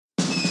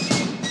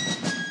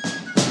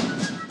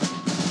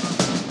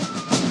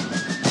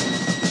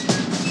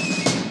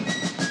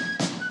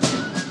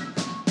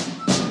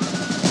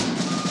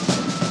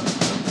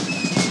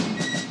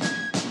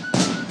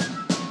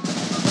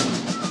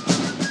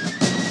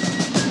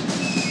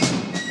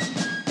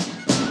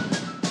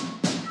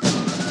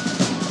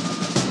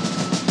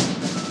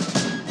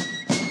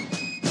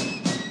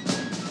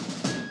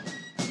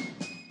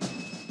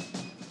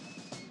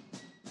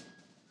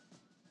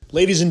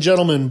Ladies and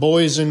gentlemen,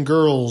 boys and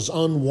girls,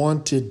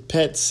 unwanted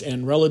pets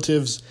and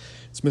relatives,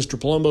 it's Mr.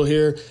 Palumbo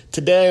here.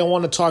 Today I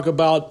want to talk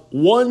about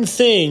one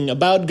thing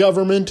about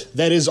government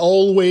that is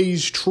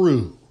always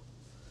true.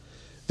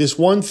 This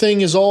one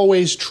thing is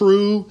always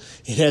true.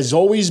 It has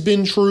always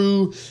been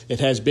true. It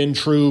has been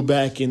true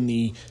back in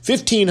the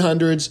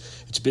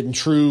 1500s. It's been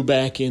true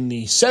back in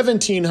the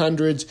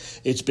 1700s.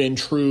 It's been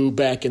true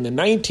back in the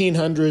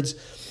 1900s.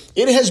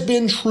 It has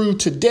been true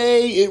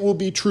today. It will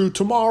be true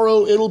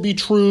tomorrow. It'll be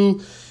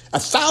true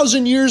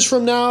 1,000 years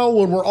from now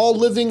when we're all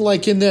living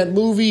like in that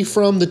movie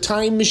from the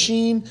Time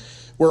Machine,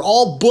 where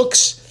all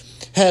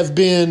books have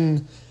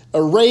been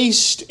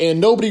erased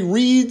and nobody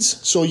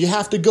reads, so you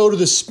have to go to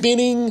the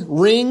spinning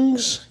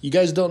rings. You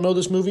guys don't know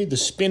this movie? The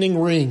Spinning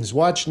Rings.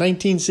 Watch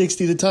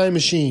 1960, The Time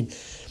Machine.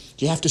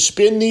 You have to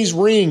spin these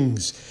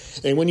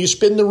rings, and when you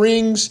spin the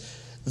rings,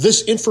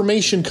 this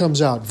information comes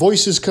out.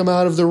 Voices come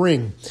out of the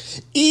ring.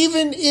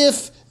 Even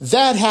if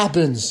that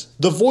happens,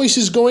 the voice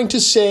is going to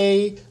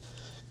say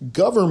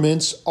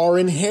governments are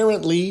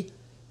inherently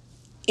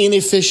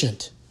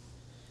inefficient.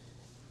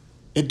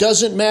 It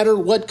doesn't matter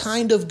what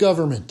kind of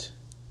government.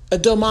 A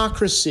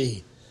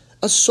democracy,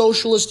 a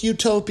socialist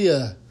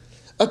utopia,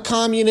 a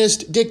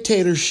communist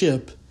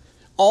dictatorship.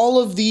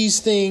 All of these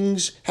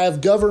things have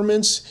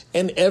governments,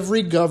 and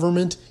every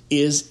government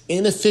is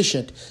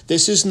inefficient.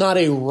 This is not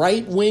a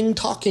right-wing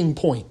talking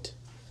point.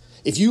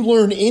 If you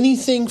learn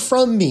anything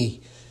from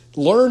me,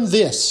 learn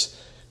this.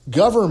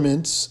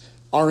 Governments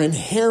are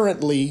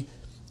inherently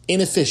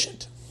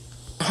inefficient.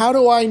 How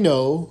do I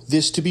know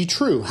this to be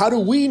true? How do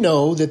we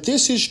know that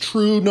this is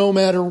true no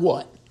matter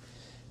what?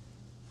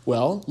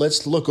 Well,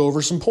 let's look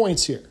over some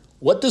points here.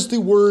 What does the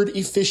word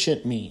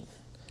efficient mean?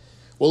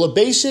 Well, a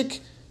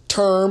basic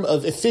term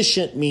of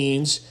efficient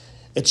means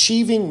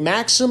achieving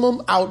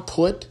maximum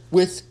output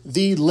with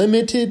the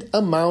limited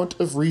amount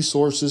of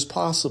resources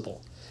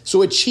possible.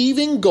 So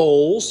achieving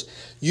goals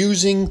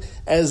using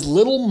as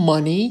little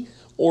money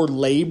or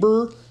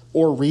labor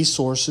or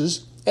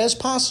resources as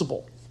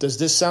possible. Does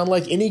this sound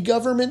like any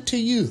government to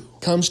you?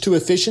 Comes to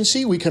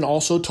efficiency, we can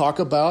also talk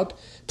about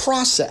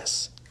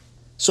process.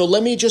 So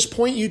let me just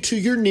point you to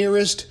your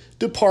nearest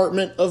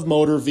Department of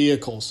Motor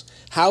Vehicles.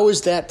 How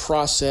is that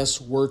process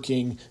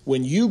working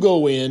when you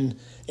go in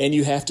and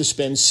you have to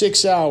spend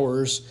 6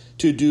 hours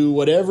to do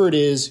whatever it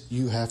is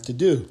you have to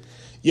do?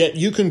 Yet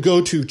you can go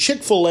to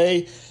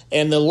Chick-fil-A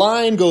and the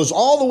line goes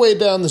all the way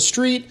down the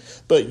street,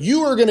 but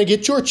you are going to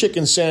get your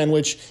chicken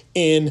sandwich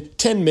in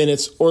 10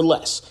 minutes or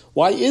less.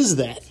 Why is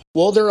that?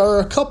 Well, there are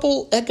a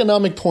couple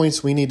economic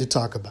points we need to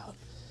talk about.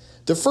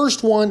 The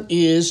first one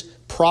is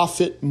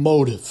profit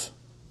motive.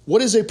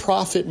 What is a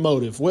profit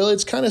motive? Well,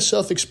 it's kind of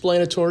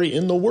self-explanatory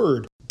in the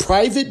word.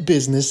 Private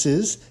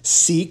businesses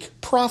seek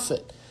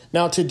profit.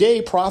 Now,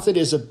 today, profit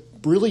is a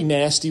really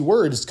nasty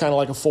word. It's kind of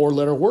like a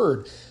 4-letter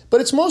word. But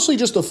it's mostly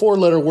just a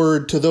 4-letter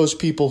word to those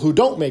people who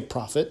don't make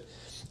profit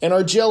and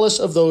are jealous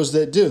of those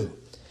that do.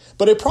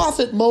 But a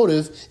profit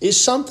motive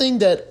is something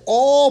that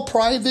all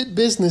private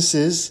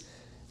businesses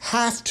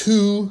have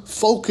to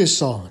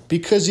focus on.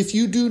 Because if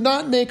you do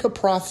not make a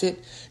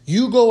profit,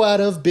 you go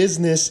out of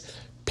business,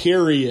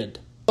 period.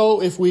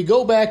 So if we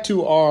go back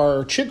to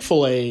our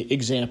Chick-fil-A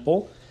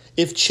example,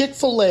 if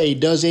Chick-fil-A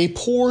does a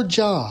poor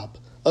job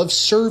of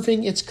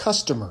serving its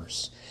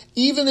customers,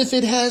 even if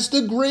it has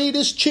the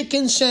greatest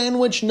chicken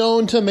sandwich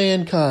known to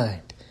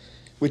mankind,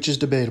 which is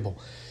debatable,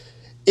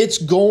 it's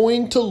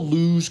going to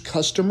lose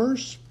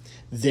customers,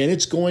 then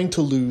it's going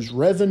to lose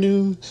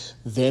revenue,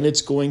 then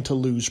it's going to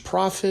lose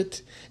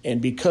profit, and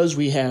because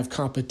we have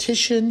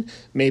competition,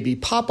 maybe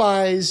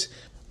Popeyes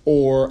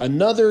or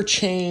another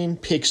chain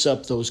picks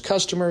up those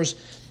customers,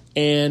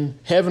 and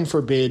heaven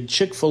forbid,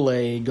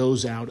 Chick-fil-A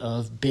goes out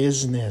of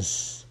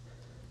business.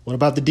 What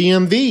about the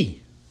DMV?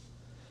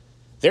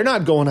 They're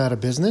not going out of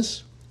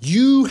business.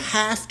 You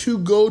have to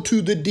go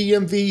to the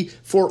DMV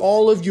for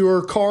all of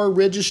your car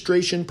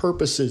registration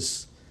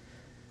purposes.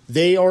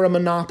 They are a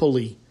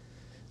monopoly.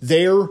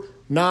 They're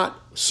not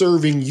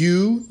serving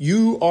you.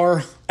 You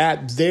are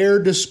at their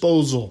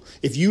disposal.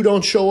 If you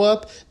don't show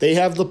up, they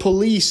have the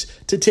police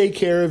to take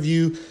care of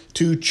you,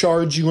 to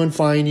charge you and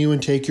fine you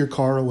and take your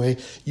car away.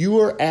 You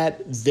are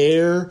at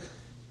their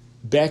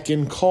beck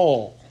and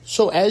call.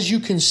 So as you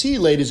can see,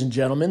 ladies and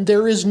gentlemen,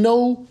 there is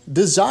no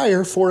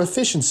desire for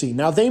efficiency.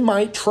 Now, they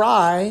might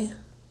try.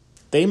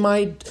 They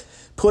might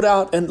put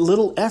out a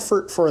little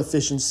effort for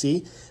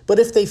efficiency. But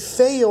if they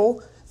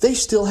fail, they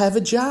still have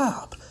a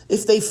job.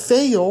 If they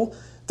fail,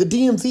 the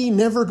DMV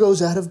never goes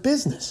out of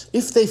business.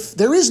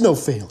 There is no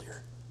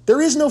failure.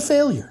 There is no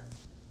failure.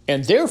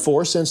 And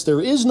therefore, since there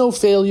is no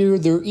failure,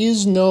 there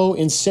is no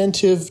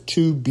incentive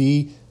to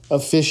be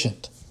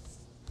efficient.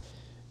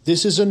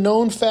 This is a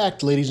known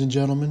fact, ladies and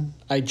gentlemen.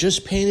 I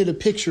just painted a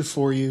picture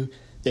for you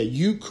that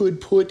you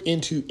could put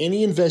into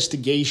any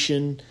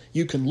investigation.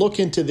 You can look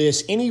into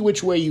this any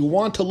which way you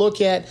want to look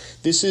at.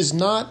 This is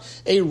not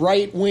a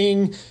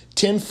right-wing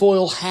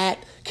tinfoil hat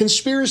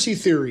Conspiracy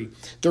theory.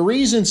 The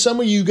reason some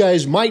of you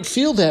guys might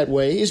feel that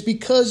way is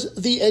because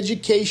the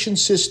education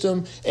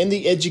system and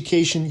the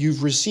education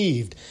you've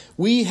received.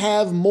 We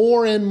have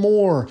more and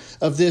more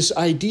of this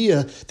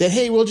idea that,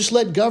 hey, we'll just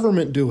let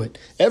government do it.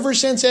 Ever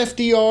since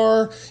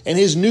FDR and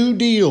his New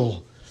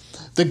Deal,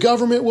 the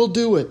government will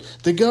do it.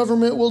 The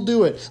government will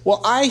do it.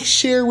 Well, I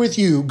share with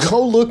you,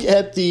 go look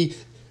at the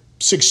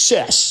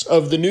success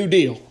of the New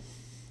Deal.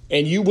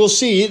 And you will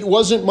see it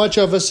wasn't much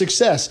of a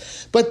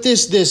success. But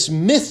this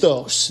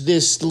mythos,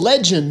 this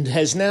legend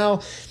has now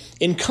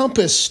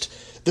encompassed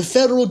the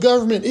federal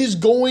government is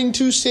going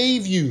to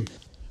save you.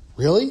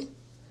 Really?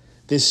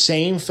 This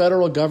same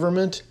federal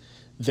government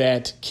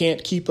that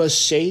can't keep us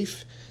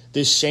safe,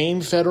 this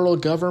same federal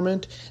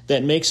government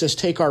that makes us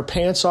take our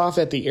pants off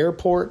at the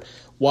airport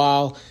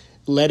while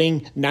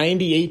letting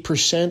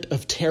 98%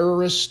 of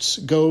terrorists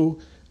go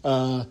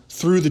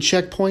through the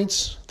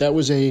checkpoints. That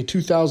was a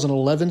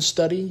 2011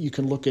 study. You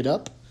can look it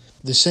up.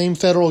 The same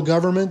federal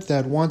government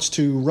that wants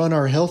to run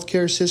our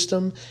healthcare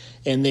system,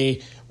 and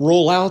they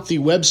roll out the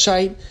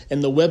website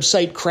and the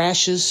website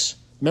crashes.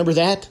 Remember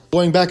that?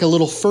 Going back a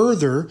little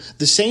further,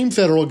 the same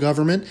federal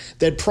government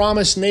that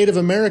promised Native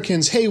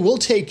Americans, hey, we'll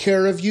take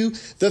care of you.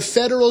 The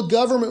federal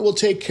government will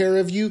take care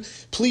of you.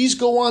 Please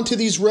go on to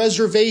these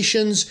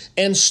reservations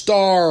and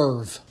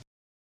starve.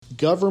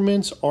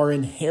 Governments are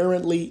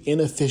inherently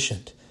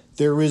inefficient.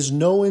 There is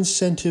no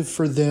incentive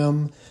for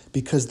them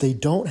because they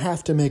don't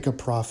have to make a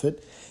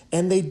profit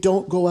and they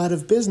don't go out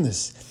of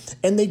business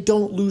and they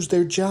don't lose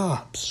their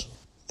jobs.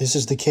 This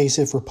is the case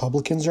if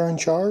Republicans are in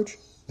charge.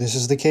 This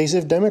is the case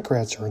if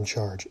Democrats are in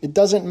charge. It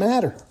doesn't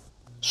matter.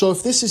 So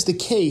if this is the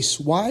case,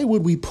 why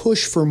would we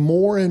push for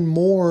more and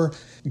more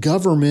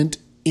government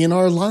in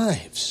our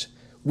lives?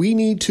 We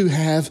need to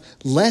have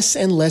less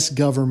and less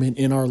government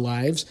in our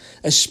lives,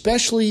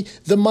 especially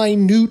the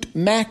minute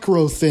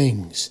macro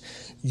things.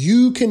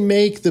 You can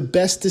make the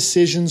best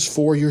decisions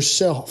for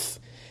yourself.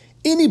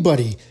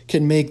 Anybody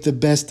can make the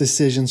best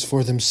decisions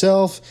for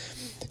themselves,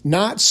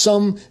 not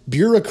some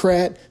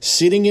bureaucrat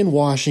sitting in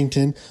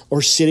Washington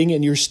or sitting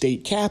in your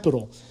state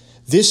capitol.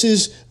 This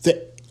is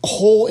the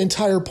whole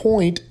entire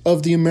point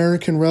of the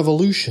American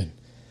Revolution.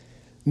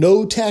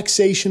 No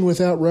taxation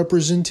without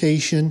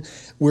representation.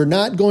 We're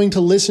not going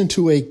to listen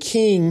to a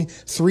king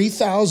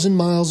 3,000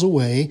 miles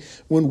away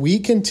when we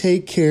can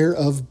take care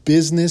of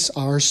business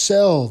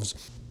ourselves.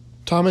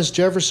 Thomas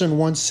Jefferson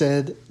once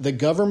said, the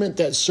government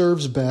that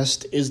serves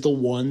best is the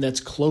one that's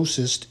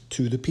closest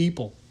to the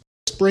people.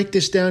 Let's break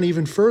this down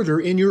even further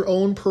in your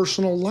own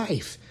personal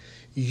life.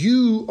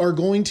 You are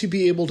going to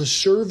be able to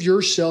serve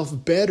yourself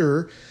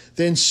better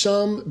than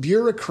some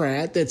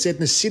bureaucrat that's in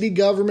the city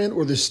government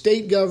or the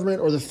state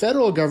government or the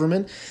federal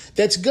government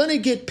that's going to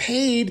get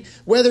paid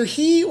whether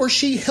he or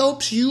she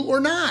helps you or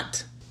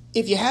not.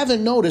 If you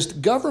haven't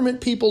noticed,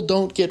 government people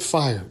don't get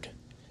fired.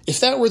 If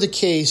that were the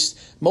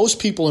case, most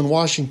people in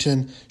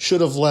Washington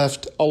should have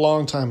left a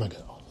long time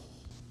ago.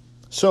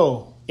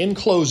 So, in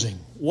closing,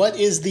 what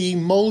is the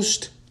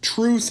most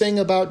true thing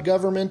about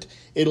government?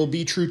 It'll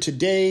be true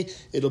today,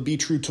 it'll be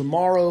true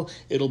tomorrow,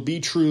 it'll be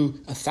true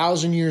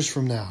 1,000 years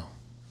from now.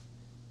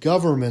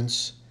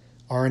 Governments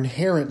are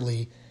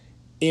inherently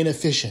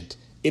inefficient.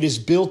 It is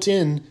built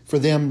in for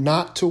them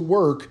not to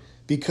work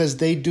because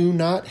they do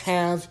not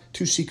have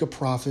to seek a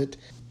profit.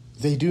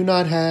 They do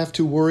not have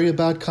to worry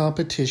about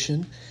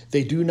competition.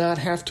 They do not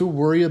have to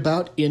worry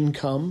about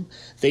income.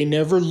 They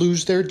never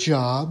lose their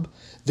job.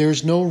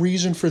 There's no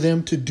reason for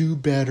them to do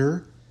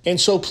better. And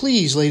so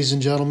please, ladies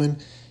and gentlemen,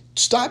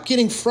 stop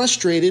getting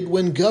frustrated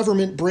when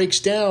government breaks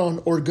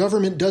down or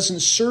government doesn't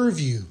serve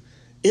you.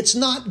 It's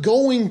not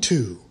going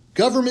to.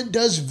 Government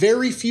does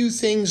very few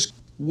things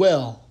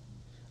well.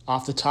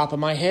 Off the top of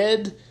my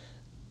head,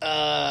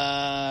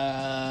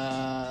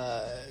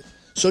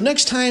 So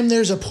next time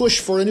there's a push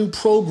for a new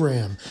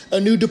program, a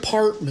new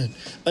department,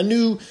 a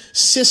new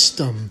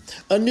system,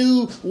 a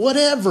new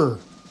whatever,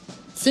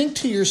 think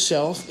to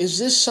yourself, is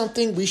this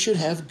something we should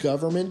have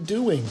government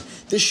doing?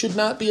 This should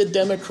not be a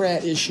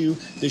Democrat issue.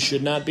 This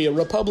should not be a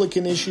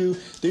Republican issue.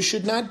 This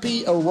should not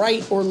be a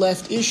right or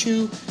left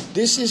issue.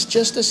 This is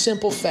just a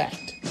simple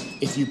fact.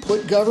 If you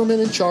put government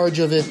in charge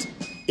of it,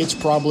 it's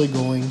probably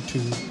going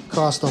to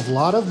cost a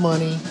lot of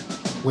money,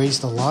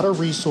 waste a lot of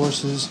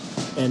resources,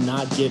 and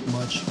not get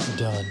much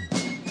done.